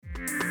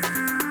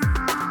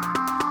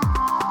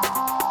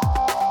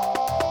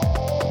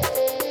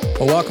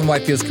Well, welcome to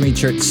Whitefields Community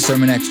Church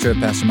Sermon Extra.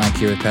 Pastor Mike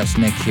here with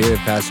Pastor Nick here at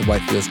Pastor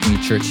Whitefields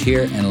Community Church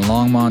here in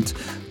Longmont,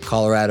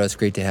 Colorado. It's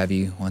great to have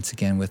you once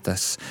again with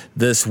us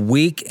this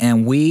week,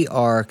 and we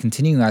are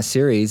continuing our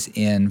series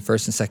in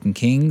 1st and 2nd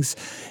Kings.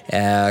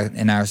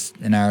 And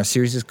our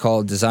series is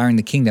called Desiring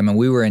the Kingdom, and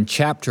we were in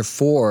chapter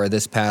 4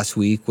 this past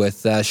week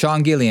with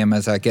Sean Gilliam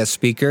as our guest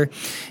speaker,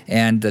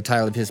 and the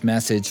title of his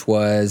message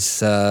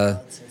was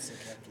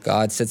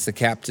God Sets the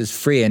Captives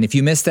Free. And if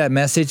you missed that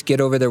message,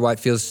 get over there,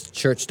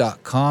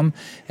 whitefieldschurch.com,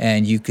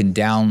 and you can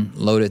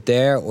download it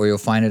there, or you'll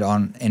find it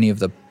on any of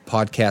the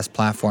podcast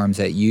platforms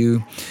that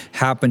you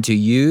happen to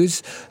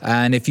use.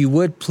 And if you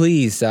would,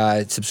 please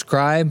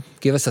subscribe,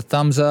 give us a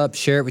thumbs up,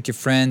 share it with your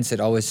friends.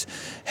 It always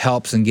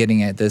helps in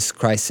getting at this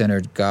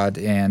Christ-centered God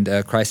and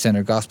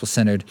Christ-centered,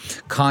 gospel-centered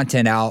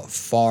content out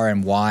far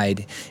and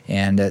wide.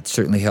 And that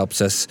certainly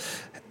helps us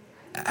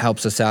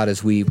out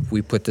as we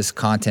put this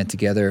content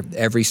together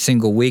every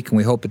single week, and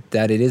we hope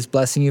that it is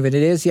blessing you. If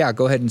it is,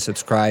 go ahead and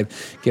subscribe,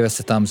 give us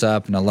a thumbs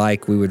up and a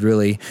like. We would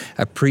really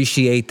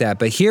appreciate that.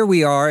 But here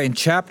we are in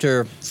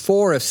chapter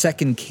 4 of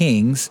 2nd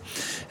Kings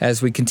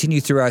as we continue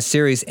through our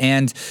series,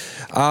 and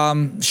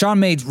Sean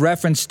made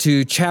reference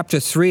to chapter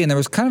 3, and there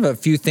was kind of a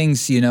few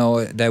things,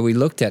 that we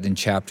looked at in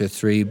chapter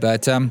 3,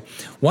 but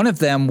one of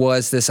them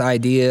was this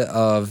idea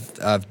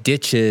of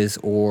ditches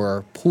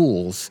or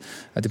pools,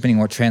 depending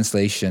on what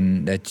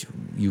translation that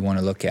you want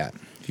to look at.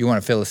 If you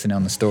want to fill us in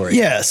on the story.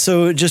 Yeah,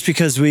 so just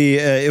because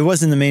it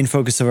wasn't the main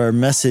focus of our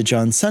message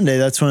on Sunday,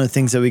 that's one of the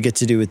things that we get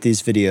to do with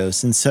these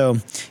videos. And so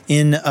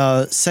in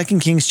 2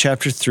 Kings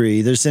chapter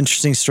 3, there's an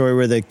interesting story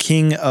where the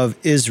king of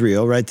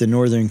Israel, right, the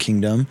northern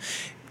kingdom,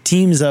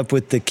 teams up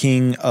with the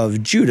king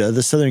of Judah,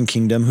 the southern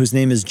kingdom, whose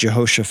name is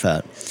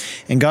Jehoshaphat.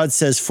 And God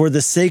says, for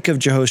the sake of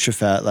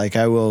Jehoshaphat,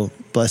 I will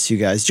bless you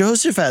guys.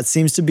 Jehoshaphat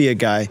seems to be a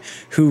guy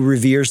who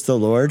reveres the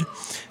Lord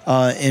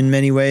in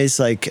many ways.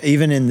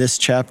 Even in this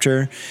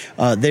chapter,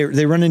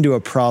 they run into a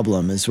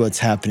problem is what's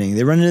happening.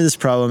 They run into this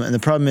problem, and the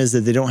problem is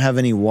that they don't have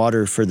any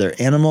water for their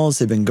animals.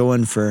 They've been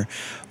going for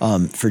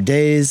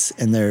days,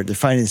 and they're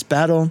fighting this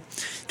battle.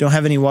 Don't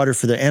have any water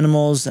for their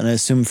animals, and I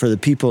assume for the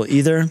people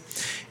either.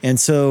 And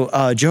so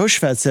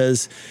Jehoshaphat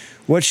says,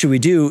 what should we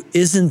do?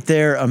 Isn't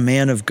there a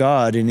man of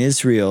God in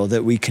Israel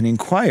that we can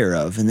inquire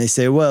of? And they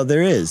say, well,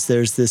 there is.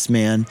 There's this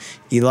man,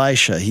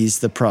 Elisha. He's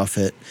the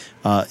prophet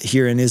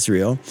here in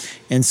Israel.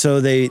 And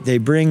so they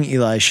bring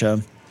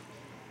Elisha,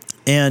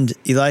 and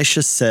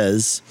Elisha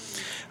says,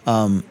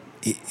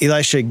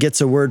 Elisha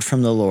gets a word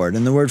from the Lord.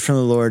 And the word from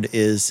the Lord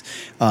is,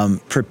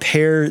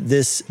 prepare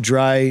this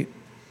dry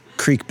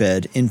creek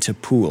bed into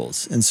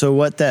pools. And so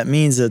what that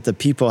means is that the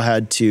people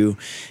had to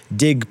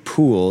dig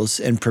pools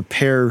and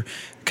prepare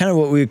kind of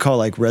what we would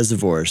call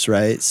reservoirs,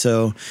 right?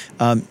 So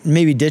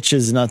maybe ditch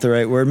is not the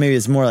right word. Maybe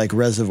it's more like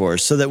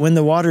reservoirs, so that when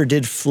the water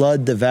did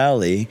flood the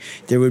valley,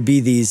 there would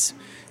be these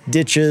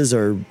ditches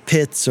or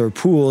pits or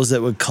pools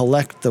that would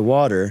collect the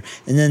water,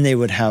 and then they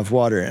would have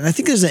water. And I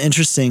think there's an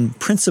interesting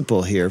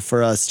principle here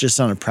for us just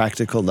on a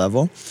practical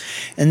level,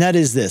 and that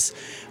is this.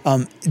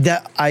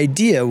 That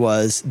idea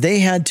was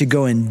they had to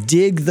go and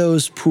dig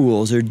those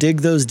pools or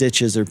dig those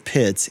ditches or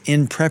pits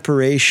in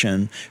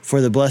preparation for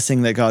the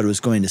blessing that God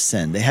was going to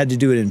send. They had to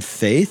do it in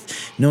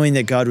faith, knowing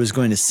that God was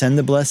going to send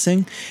the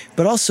blessing.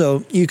 But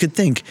also, you could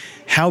think,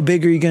 how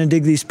big are you going to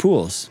dig these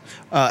pools?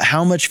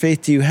 How much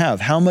faith do you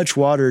have? How much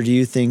water do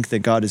you think that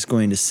God is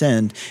going to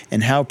send?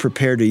 And how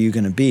prepared are you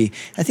going to be?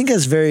 I think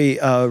that's very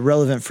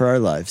relevant for our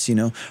lives.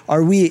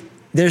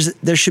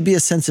 There should be a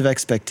sense of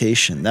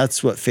expectation.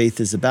 That's what faith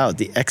is about,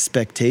 the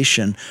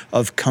expectation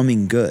of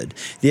coming good,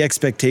 the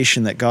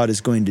expectation that God is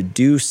going to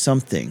do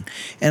something.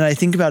 And I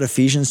think about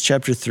Ephesians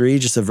chapter 3,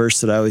 just a verse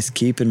that I always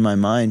keep in my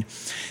mind,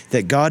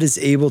 that God is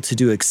able to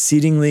do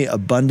exceedingly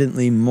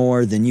abundantly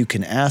more than you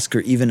can ask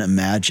or even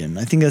imagine.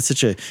 I think that's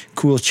such a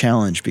cool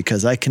challenge,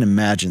 because I can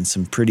imagine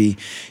some pretty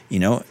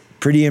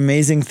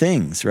amazing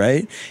things,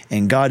 right?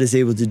 And God is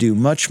able to do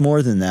much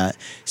more than that.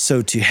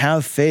 So to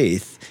have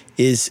faith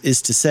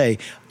is to say,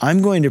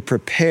 I'm going to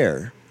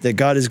prepare that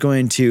God is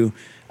going to,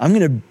 I'm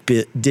going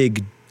to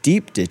dig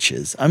deep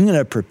ditches. I'm going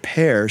to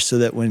prepare so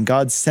that when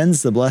God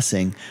sends the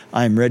blessing,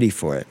 I'm ready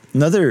for it.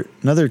 Another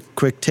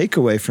quick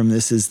takeaway from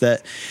this is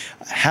that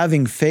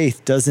having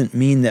faith doesn't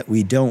mean that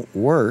we don't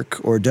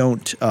work or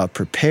don't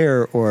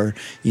prepare or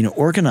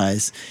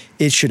organize.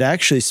 It should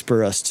actually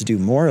spur us to do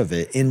more of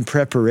it in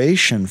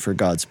preparation for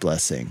God's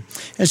blessing.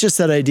 It's just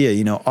that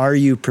idea, are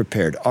you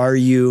prepared? Are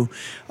you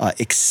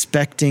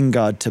expecting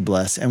God to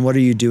bless? And what are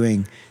you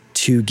doing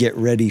to get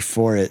ready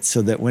for it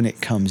so that when it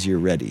comes, you're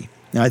ready?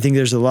 Now, I think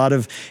there's a lot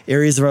of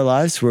areas of our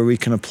lives where we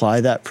can apply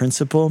that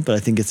principle, but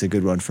I think it's a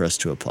good one for us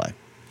to apply.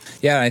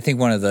 Yeah, I think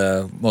one of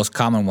the most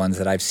common ones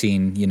that I've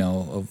seen,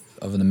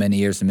 over the many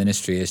years of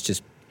ministry is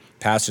just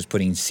pastors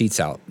putting seats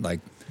out.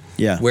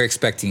 We're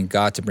expecting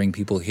God to bring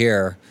people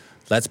here.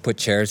 Let's put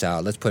chairs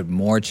out. Let's put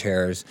more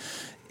chairs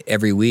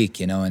every week,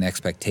 in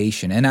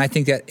expectation. And I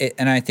think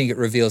it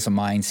reveals a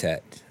mindset.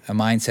 a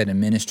mindset in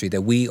ministry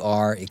that we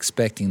are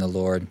expecting the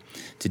Lord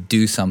to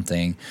do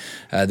something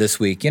this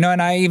week. And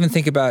I even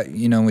think about,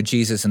 with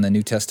Jesus in the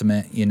New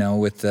Testament,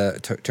 with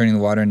turning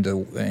the water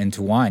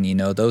into wine,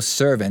 those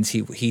servants,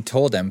 he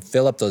told them,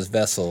 fill up those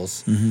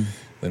vessels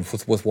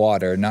with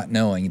water, not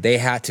knowing. They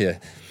had to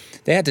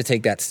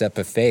take that step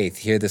of faith.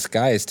 Here this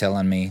guy is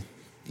telling me,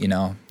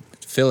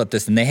 fill up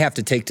this, and they have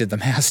to take to the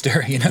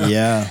master,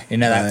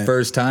 that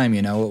first time,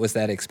 what was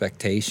that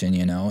expectation,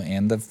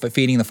 and the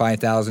feeding the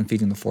 5,000,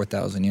 feeding the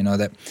 4,000,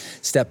 that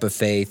step of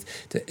faith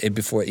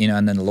before,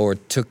 and then the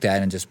Lord took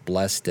that and just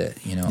blessed it,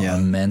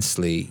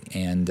 immensely.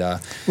 And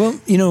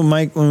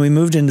Mike, when we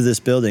moved into this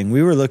building,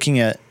 we were looking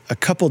at a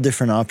couple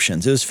different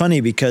options. It was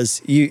funny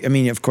because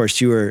of course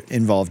you were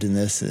involved in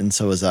this and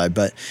so was I,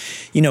 but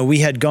we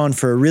had gone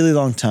for a really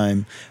long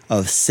time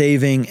of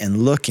saving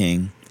and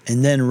looking.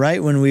 And then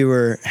right when we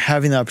were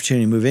having the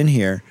opportunity to move in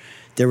here,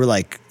 there were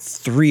like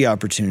 3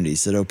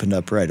 opportunities that opened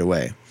up right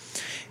away.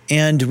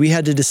 And we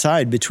had to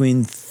decide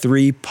between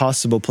 3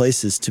 possible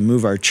places to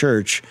move our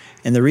church.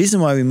 And the reason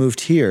why we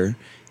moved here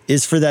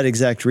is for that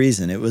exact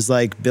reason. It was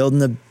like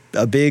building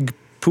a big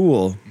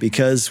pool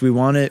because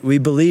we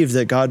believe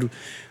that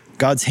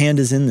God's hand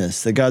is in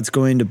this, that God's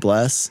going to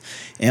bless,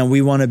 and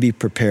we want to be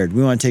prepared.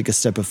 We want to take a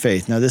step of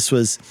faith. Now, this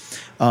was,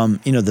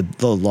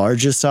 the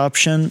largest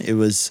option. It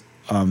was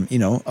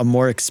a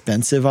more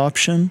expensive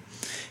option.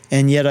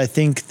 And yet I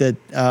think that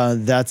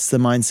that's the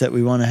mindset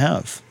we want to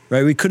have,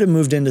 right? We could have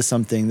moved into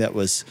something that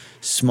was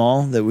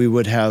small, that we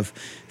would have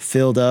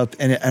filled up.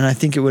 And I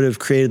think it would have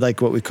created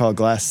like what we call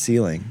glass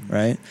ceiling,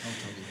 right?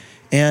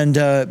 And,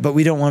 but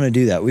we don't want to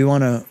do that. We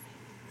want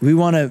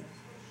to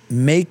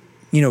make,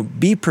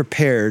 be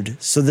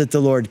prepared so that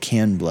the Lord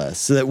can bless,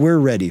 so that we're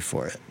ready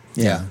for it.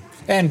 Yeah.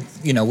 And,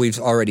 we've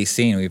already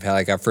seen, we've had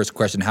like our first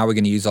question, how are we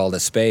going to use all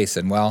this space?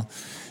 And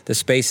the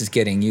space is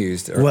getting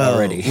used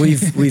already.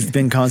 we've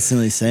been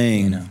constantly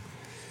saying,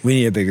 we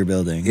need a bigger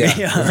building. We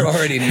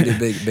already need a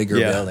bigger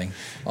building.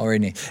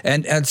 Already.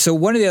 And so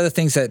one of the other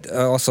things that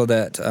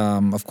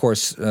of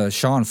course,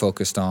 Sean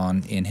focused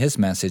on in his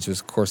message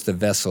was, of course, the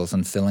vessels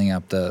and filling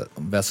up the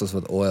vessels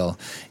with oil.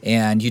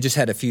 And you just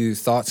had a few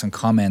thoughts and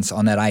comments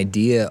on that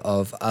idea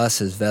of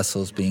us as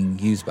vessels being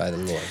used by the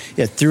Lord.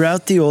 Yeah,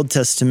 throughout the Old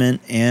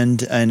Testament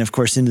and of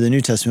course into the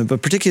New Testament,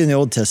 but particularly in the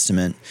Old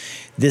Testament,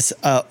 this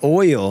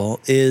oil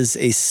is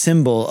a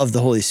symbol of the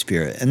Holy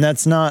Spirit. And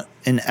that's not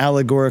an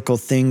allegorical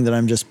thing that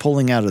I'm just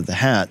pulling out of the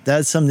hat.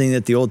 That's something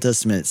that the Old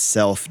Testament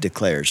itself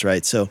declares,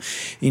 right? So,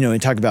 we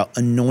talk about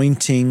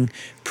anointing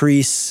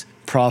priests,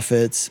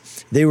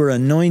 prophets. They were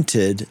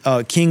anointed,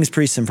 kings,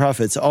 priests, and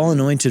prophets, all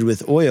anointed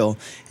with oil.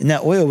 And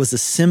that oil was a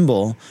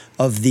symbol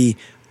of the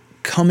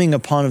coming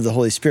upon of the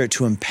Holy Spirit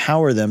to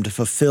empower them to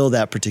fulfill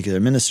that particular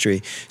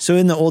ministry. So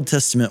in the Old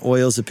Testament,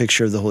 oil is a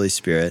picture of the Holy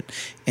Spirit,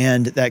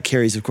 and that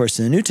carries, of course,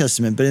 in the New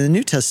Testament. But in the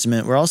New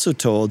Testament, we're also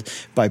told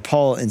by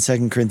Paul in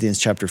 2 Corinthians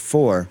chapter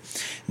 4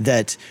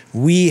 that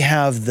we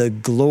have the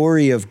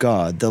glory of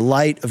God, the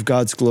light of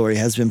God's glory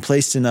has been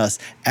placed in us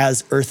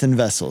as earthen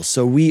vessels.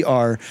 So we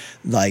are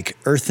like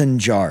earthen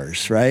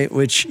jars, right?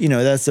 Which,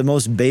 that's the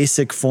most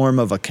basic form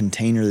of a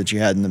container that you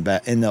had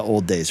in the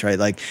old days, right?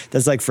 Like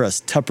that's like for us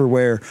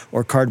Tupperware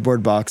or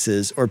cardboard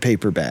boxes or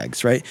paper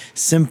bags, right?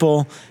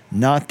 Simple,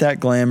 not that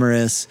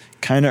glamorous,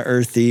 kind of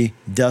earthy,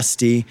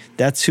 dusty.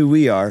 That's who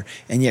we are.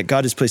 And yet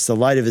God has placed the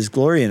light of his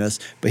glory in us.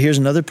 But here's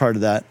another part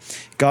of that.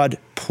 God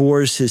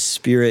pours his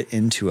Spirit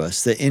into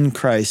us, that in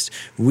Christ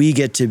we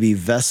get to be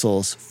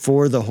vessels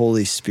for the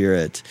Holy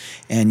Spirit.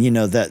 And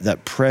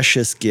that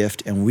precious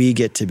gift, and we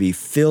get to be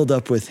filled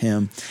up with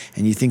him.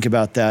 And you think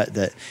about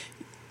that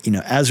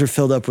as we're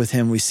filled up with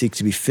him, we seek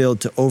to be filled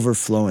to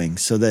overflowing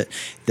so that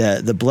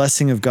the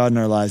blessing of God in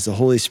our lives, the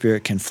Holy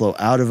Spirit, can flow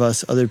out of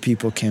us. Other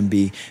people can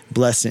be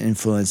blessed and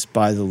influenced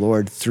by the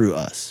Lord through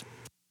us.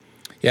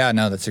 Yeah,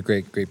 no, that's a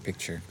great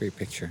picture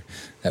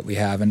that we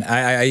have. And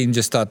I even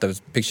just thought the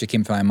picture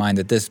came to my mind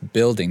that this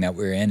building that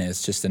we're in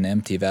is just an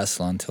empty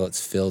vessel until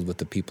it's filled with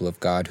the people of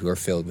God who are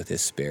filled with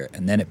his Spirit.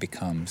 And then it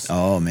becomes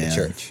the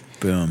church.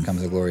 Boom. It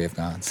becomes the glory of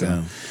God. So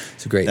Boom.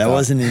 It's a great That thought.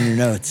 Wasn't in your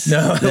notes.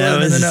 No, that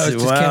wasn't in the notes. It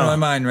just came to my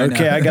mind right now.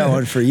 Okay, I got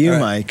one for you, All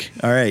right. Mike.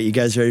 All right, you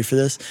guys ready for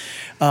this?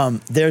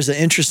 There's an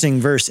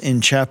interesting verse in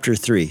chapter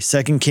 3,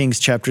 2 Kings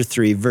chapter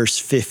 3, verse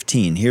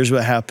 15. Here's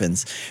what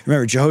happens.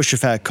 Remember,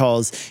 Jehoshaphat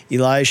calls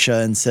Elisha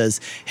and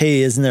says,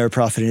 hey, isn't there a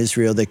prophet in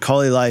Israel? They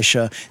call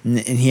Elisha, and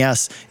he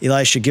asks,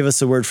 Elisha, give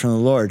us a word from the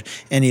Lord.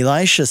 And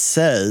Elisha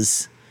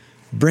says,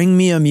 bring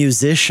me a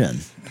musician.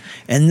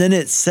 And then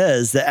it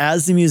says that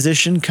as the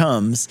musician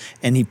comes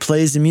and he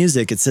plays the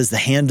music, it says the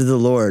hand of the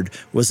Lord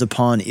was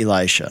upon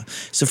Elisha.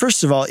 So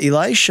first of all,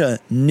 Elisha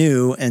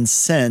knew and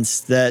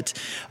sensed that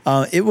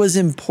it was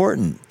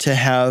important to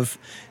have,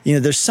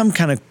 there's some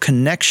kind of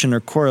connection or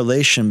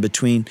correlation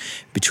between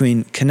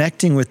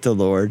connecting with the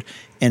Lord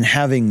and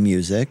having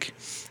music.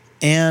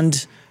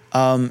 And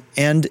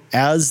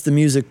as the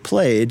music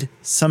played,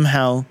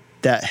 somehow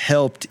that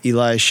helped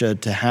Elisha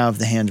to have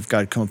the hand of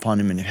God come upon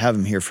him and have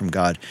him hear from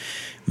God.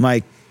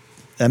 Mike,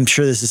 I'm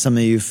sure this is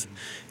something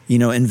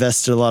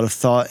invested a lot of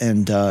thought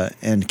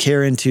and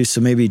care into.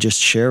 So maybe just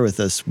share with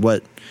us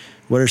what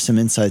are some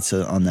insights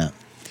on that?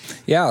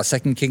 Yeah,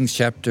 2 Kings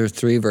chapter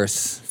 3,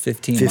 verse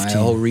 15, my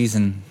whole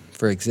reason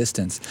for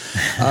existence.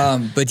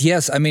 But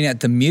yes, I mean,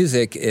 the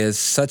music is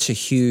such a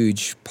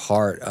huge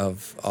part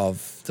of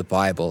the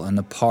Bible and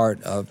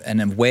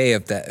a way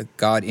of that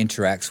God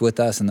interacts with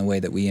us and the way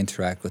that we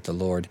interact with the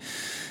Lord.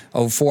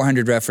 Over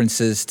 400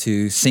 references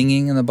to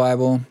singing in the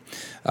Bible,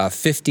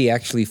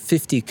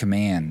 50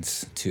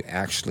 commands to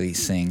actually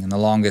sing. And the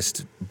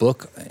longest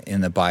book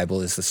in the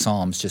Bible is the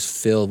Psalms,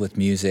 just filled with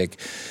music,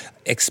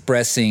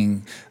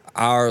 expressing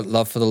our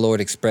love for the Lord,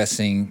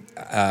 expressing,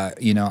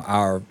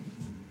 our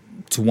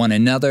to one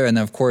another. And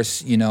of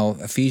course,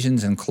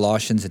 Ephesians and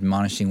Colossians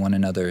admonishing one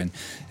another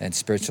and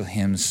spiritual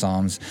hymns,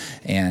 psalms,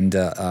 and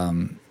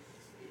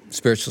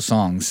spiritual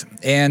songs.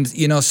 And,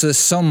 so there's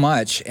so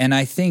much. And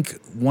I think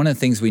one of the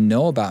things we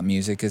know about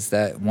music is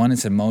that, one,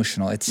 it's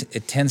emotional.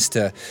 It tends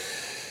to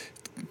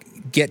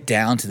get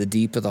down to the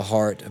deep of the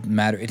heart of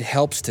matter. It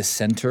helps to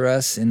center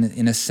us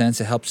in a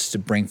sense. It helps to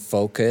bring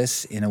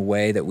focus in a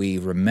way that we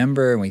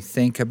remember and we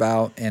think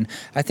about. And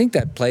I think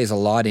that plays a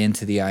lot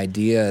into the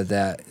idea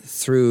that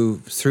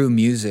through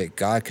music,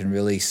 God can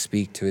really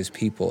speak to his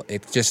people.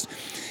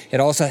 It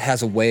also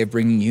has a way of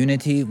bringing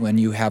unity when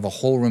you have a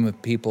whole room of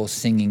people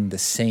singing the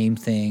same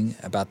thing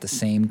about the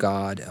same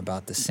God,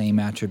 about the same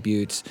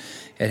attributes.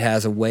 It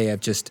has a way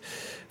of just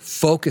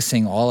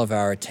focusing all of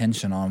our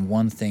attention on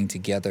one thing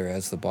together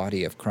as the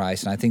body of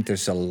Christ. And I think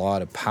there's a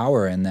lot of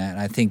power in that. And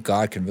I think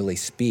God can really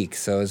speak.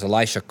 So as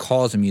Elisha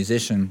calls a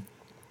musician,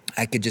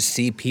 I could just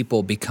see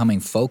people becoming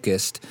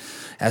focused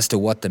as to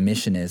what the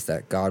mission is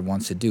that God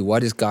wants to do.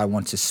 What does God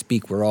want to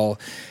speak? We're all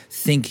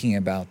thinking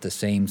about the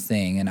same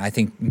thing. And I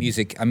think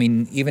music,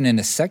 even in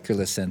a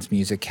secular sense,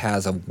 music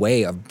has a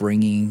way of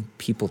bringing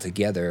people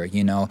together,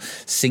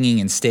 singing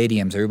in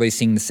stadiums, everybody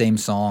singing the same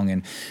song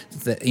and,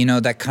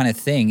 that kind of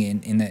thing.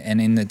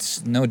 And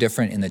it's no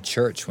different in the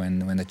church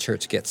when the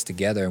church gets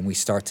together and we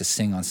start to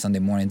sing on Sunday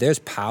morning. There's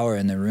power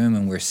in the room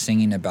and we're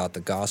singing about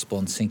the gospel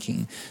and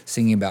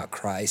singing about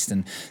Christ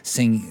and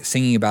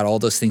singing about all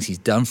those things he's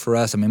done for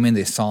us. I'm in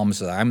the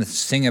Psalms, I'm going to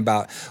sing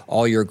about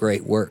all your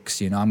great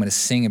works. I'm going to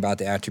sing about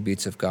the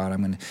attributes of God. I'm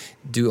going to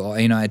do all,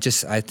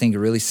 I think it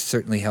really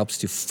certainly helps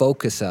to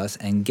focus us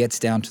and gets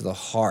down to the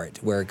heart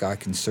where God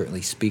can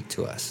certainly speak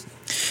to us.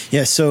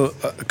 Yeah, so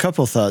a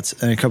couple thoughts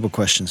and a couple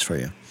questions for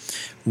you.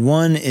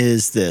 One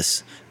is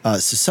this. So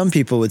some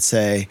people would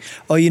say,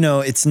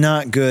 it's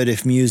not good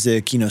if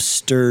music,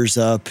 stirs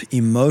up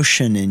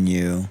emotion in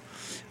you.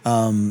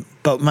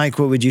 But Mike,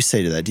 what would you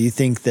say to that? Do you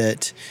think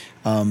that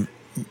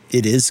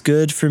it is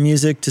good for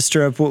music to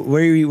stir up?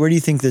 Where do you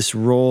think this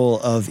role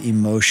of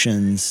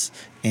emotions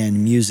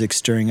and music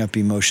stirring up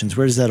emotions,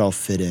 where does that all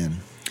fit in?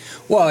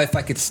 Well, if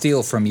I could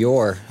steal from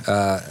your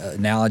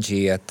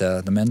analogy at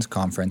the men's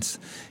conference,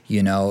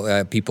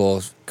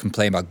 people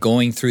complain about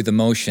going through the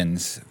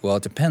motions. Well,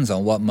 it depends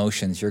on what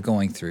motions you're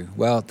going through.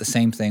 Well, the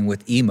same thing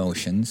with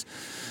emotions.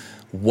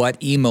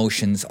 What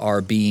emotions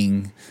are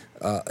being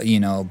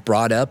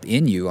brought up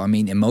in you?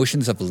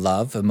 Emotions of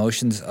love,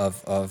 emotions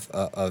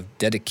of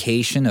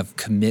dedication, of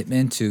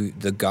commitment to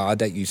the God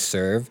that you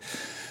serve.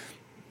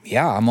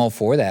 Yeah, I'm all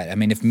for that.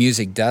 If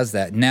music does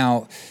that.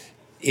 Now,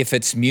 if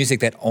it's music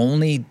that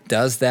only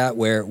does that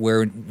where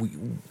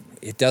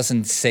it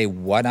doesn't say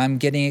what I'm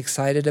getting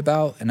excited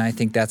about, and I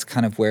think that's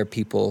kind of where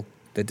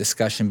the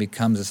discussion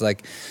becomes. It's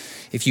like,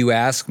 if you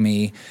ask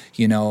me,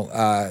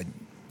 tell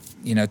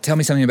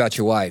me something about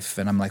your wife,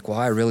 and I'm like, well,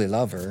 I really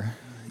love her.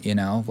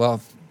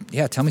 Well,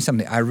 yeah, tell me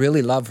something. I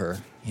really love her.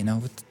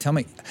 Tell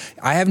me.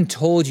 I haven't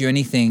told you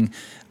anything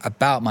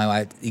about my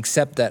wife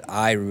except that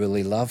I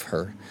really love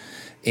her.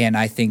 And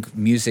I think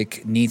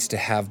music needs to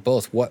have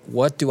both.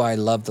 What do I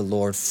love the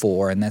Lord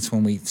for? And that's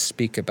when we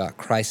speak about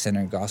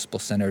Christ-centered,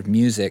 gospel-centered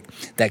music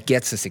that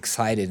gets us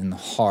excited in the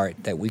heart,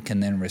 that we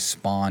can then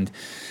respond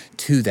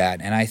to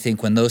that. And I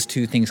think when those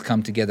two things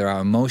come together,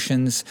 our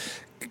emotions,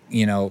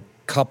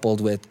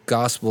 coupled with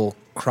gospel,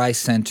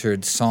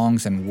 Christ-centered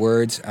songs and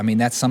words,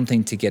 that's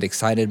something to get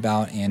excited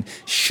about. And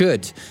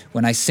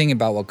when I sing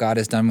about what God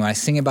has done, when I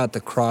sing about the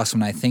cross,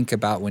 when I think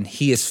about when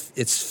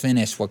it's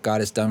finished, what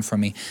God has done for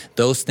me,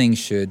 those things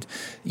should,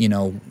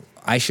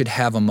 I should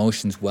have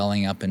emotions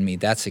welling up in me.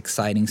 That's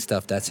exciting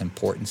stuff. That's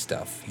important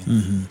stuff.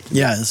 Mm-hmm.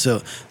 Yeah,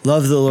 so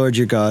love the Lord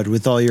your God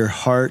with all your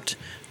heart,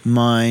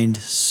 mind,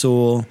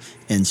 soul,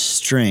 and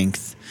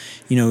strength.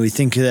 We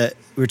think that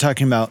we're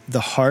talking about the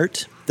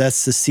heart.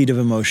 That's the seat of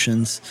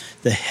emotions.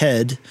 The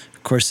head,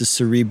 of course, the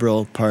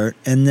cerebral part,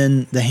 and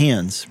then the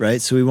hands,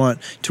 right? So we want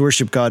to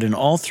worship God in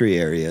all three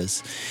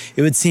areas.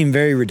 It would seem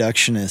very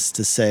reductionist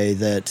to say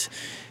that,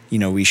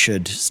 we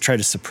should try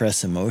to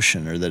suppress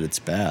emotion or that it's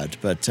bad.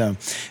 But,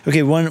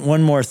 okay,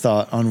 one more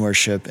thought on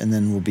worship, and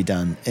then we'll be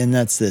done. And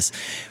that's this.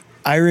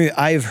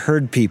 I've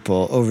heard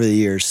people over the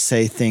years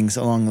say things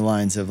along the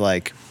lines of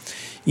like,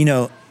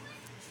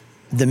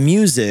 the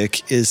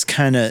music is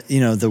kind of,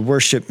 the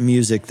worship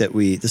music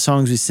the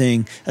songs we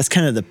sing, that's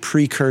kind of the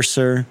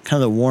precursor,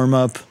 kind of the warm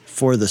up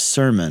for the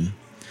sermon.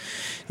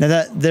 Now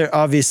that there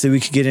obviously we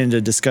could get into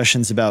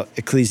discussions about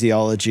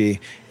ecclesiology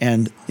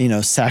and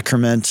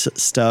sacrament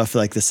stuff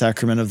like the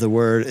sacrament of the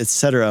word,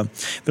 etc.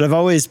 But I've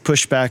always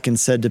pushed back and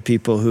said to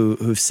people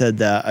who've said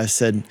that, I've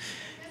said,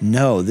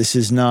 no, this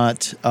is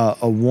not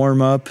a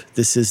warm up.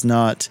 This is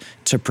not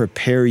to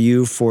prepare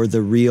you for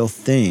the real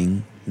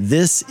thing.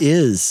 This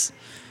is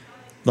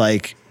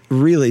like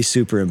really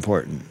super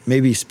important.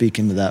 Maybe speak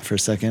into that for a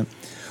second.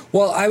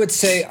 Well, I would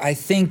say I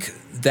think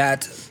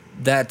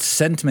that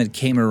sentiment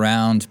came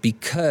around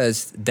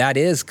because that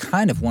is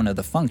kind of one of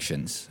the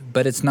functions,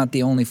 but it's not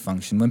the only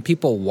function. When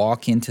people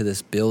walk into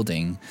this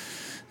building,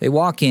 they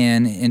walk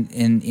in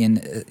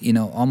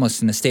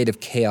almost in a state of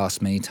chaos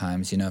many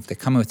times. If they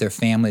come with their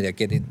family, they're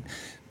getting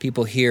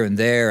people here and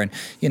there, and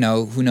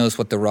who knows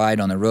what the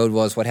ride on the road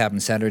was, what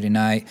happened Saturday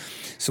night.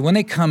 So when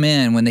they come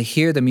in, when they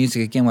hear the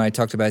music, again, what I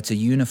talked about,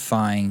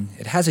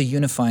 it has a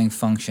unifying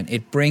function.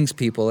 It brings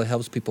people, it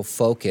helps people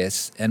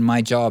focus, and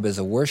my job as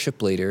a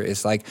worship leader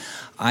is like,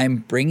 I'm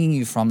bringing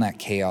you from that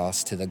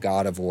chaos to the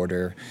God of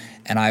order,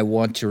 and I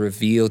want to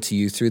reveal to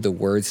you through the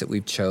words that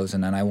we've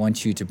chosen, and I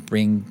want you to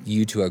bring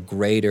you to a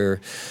greater,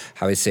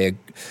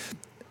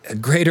 a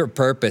greater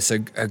purpose, a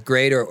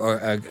greater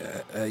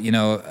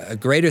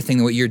thing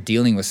than what you're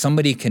dealing with.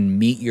 Somebody can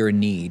meet your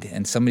need,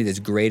 and somebody that's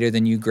greater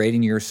than you, greater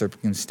than your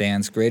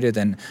circumstance, greater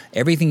than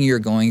everything you're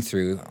going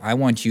through. I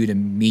want you to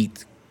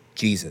meet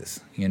Jesus.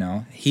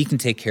 He can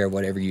take care of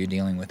whatever you're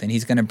dealing with, and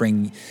he's going to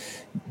bring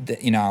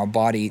our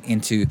body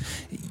into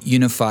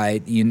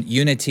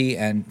unity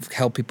and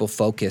help people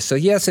focus. So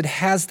yes, it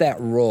has that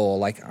role.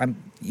 Like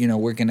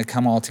we're going to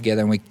come all together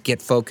and we get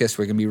focused.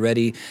 We're going to be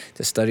ready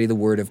to study the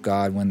Word of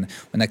God when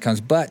that comes.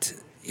 But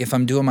if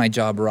I'm doing my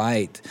job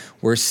right,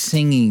 we're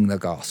singing the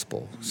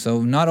gospel.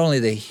 So not only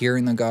are they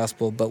hearing the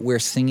gospel, but we're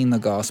singing the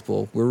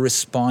gospel. We're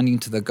responding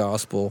to the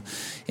gospel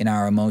in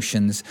our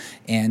emotions.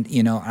 And,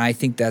 I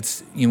think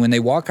that's, when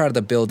they walk out of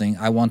the building,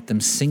 I want them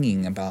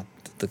singing about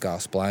the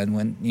gospel. And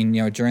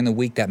when, during the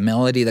week, that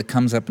melody that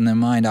comes up in their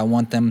mind, I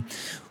want them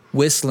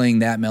whistling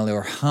that melody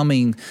or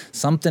humming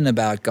something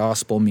about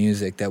gospel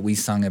music that we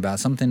sung about,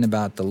 something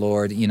about the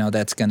Lord,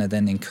 that's going to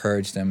then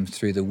encourage them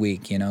through the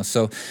week,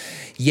 So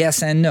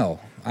yes and no.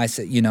 I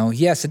said,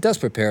 yes, it does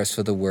prepare us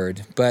for the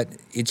word, but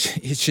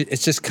it's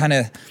just kind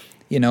of,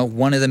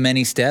 one of the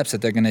many steps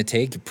that they're going to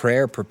take.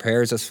 Prayer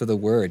prepares us for the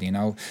word.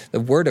 The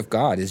word of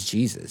God is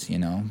Jesus.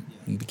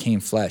 He became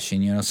flesh,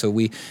 and so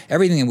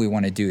everything that we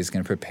want to do is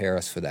going to prepare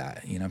us for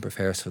that.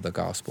 Prepare us for the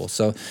gospel.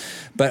 So,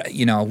 but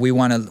we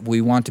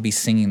want to be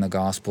singing the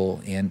gospel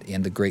and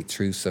the great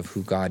truths of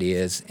who God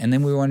is, and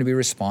then we want to be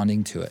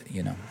responding to it.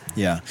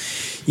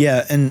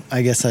 Yeah, and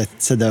I guess I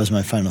said that was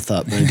my final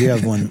thought, but I do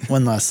have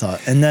one last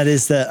thought, and that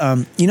is that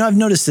I've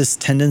noticed this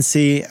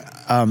tendency.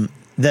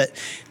 That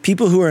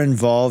people who are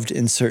involved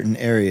in certain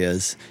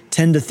areas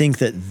tend to think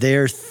that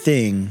their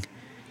thing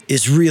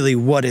is really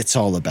what it's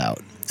all about.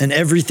 And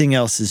everything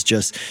else is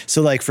just,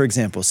 so like, for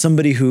example,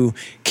 somebody who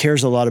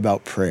cares a lot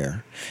about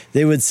prayer,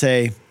 they would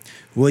say,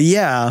 well,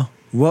 yeah,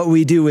 what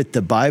we do with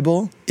the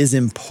Bible is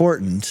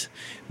important,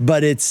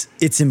 but it's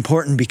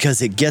important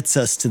because it gets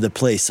us to the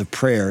place of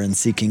prayer and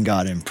seeking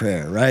God in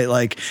prayer, right?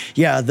 Like,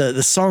 yeah,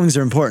 the songs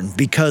are important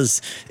because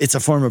it's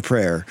a form of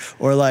prayer,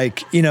 or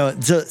like,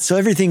 so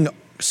everything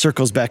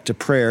circles back to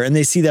prayer, and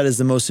they see that as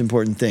the most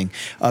important thing.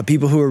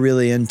 People who are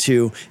really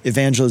into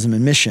evangelism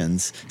and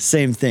missions,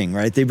 same thing,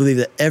 right? They believe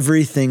that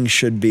everything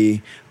should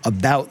be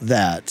about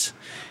that.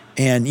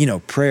 And,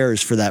 prayer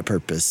is for that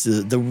purpose.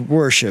 The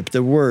worship,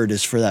 the word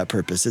is for that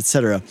purpose,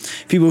 etc.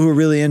 People who are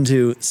really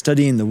into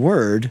studying the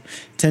word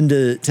tend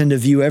to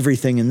view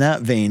everything in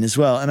that vein as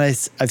well. And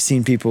I've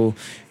seen people,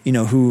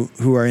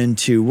 who are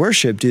into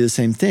worship do the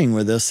same thing,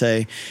 where they'll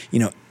say,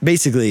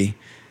 basically,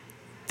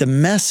 the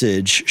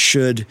message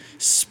should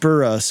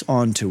spur us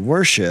on to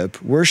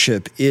worship.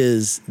 Worship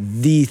is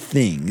the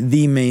thing,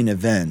 the main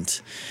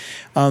event.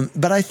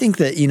 But I think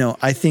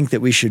that,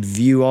 we should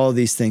view all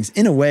these things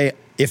in a way.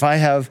 If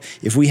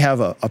we have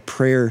a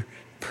prayer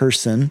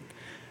person,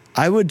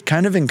 I would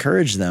kind of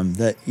encourage them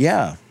that,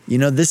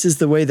 this is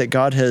the way that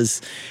God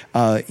has,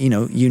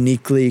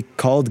 uniquely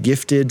called,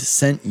 gifted,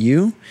 sent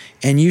you,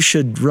 and you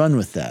should run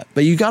with that.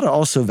 But you got to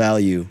also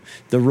value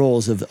the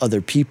roles of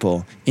other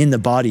people in the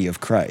body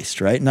of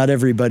Christ, right? Not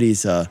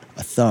everybody's a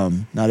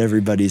thumb, not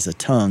everybody's a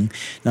tongue,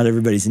 not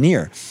everybody's an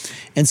ear.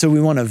 And so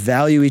we want to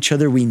value each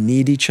other. We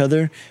need each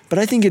other. But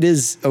I think it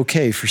is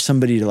okay for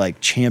somebody to like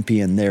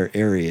champion their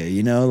area,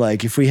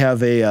 like if we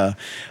have a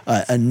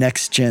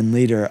next gen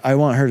leader, I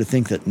want her to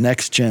think that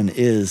next gen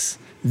is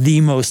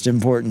the most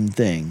important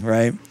thing,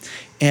 right?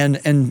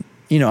 And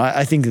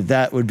I think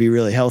that would be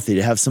really healthy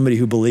to have somebody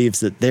who believes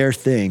that their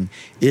thing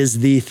is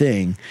the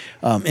thing.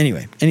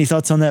 Anyway, any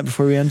thoughts on that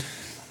before we end?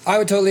 I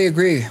would totally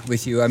agree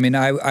with you. I mean,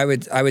 I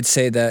would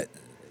say that,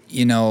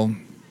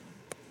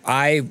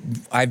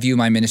 I view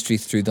my ministry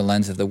through the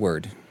lens of the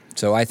Word.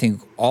 So I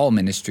think all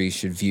ministries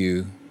should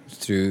view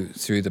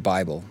through the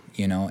Bible,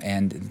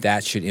 and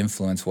that should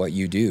influence what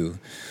you do,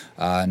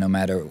 no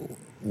matter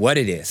what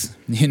it is,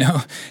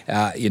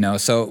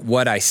 So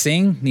what I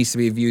sing needs to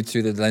be viewed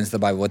through the lens of the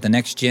Bible. What the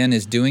next gen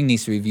is doing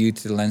needs to be viewed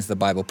through the lens of the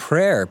Bible.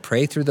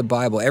 Pray through the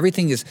Bible.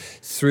 Everything is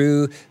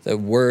through the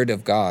Word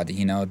of God.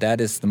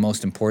 That is the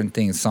most important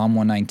thing. Psalm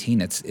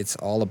 119. It's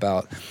all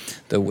about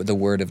the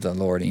Word of the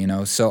Lord.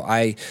 So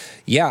I'm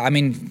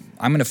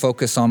going to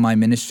focus on my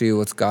ministry,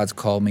 what God's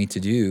called me to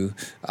do,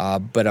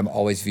 but I'm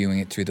always viewing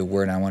it through the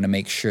Word. I want to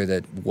make sure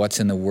that what's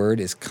in the Word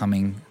is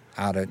coming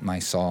out of my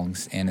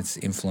songs and it's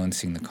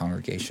influencing the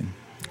congregation.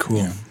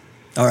 Cool.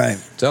 All right.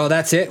 So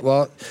that's it.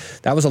 Well,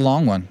 that was a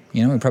long one.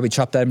 We probably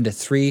chopped that into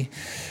 3.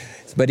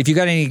 But if you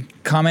got any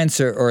comments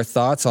or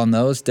thoughts on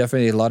those,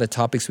 definitely a lot of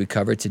topics we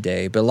covered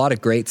today, but a lot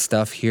of great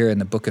stuff here in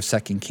the book of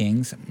 2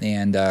 Kings.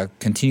 And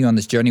continue on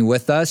this journey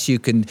with us. You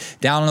can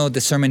download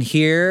the sermon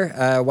here,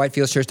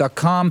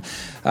 whitefieldschurch.com.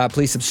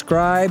 Please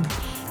subscribe.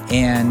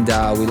 And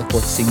we look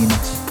forward to seeing you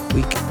next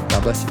week.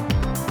 God bless you.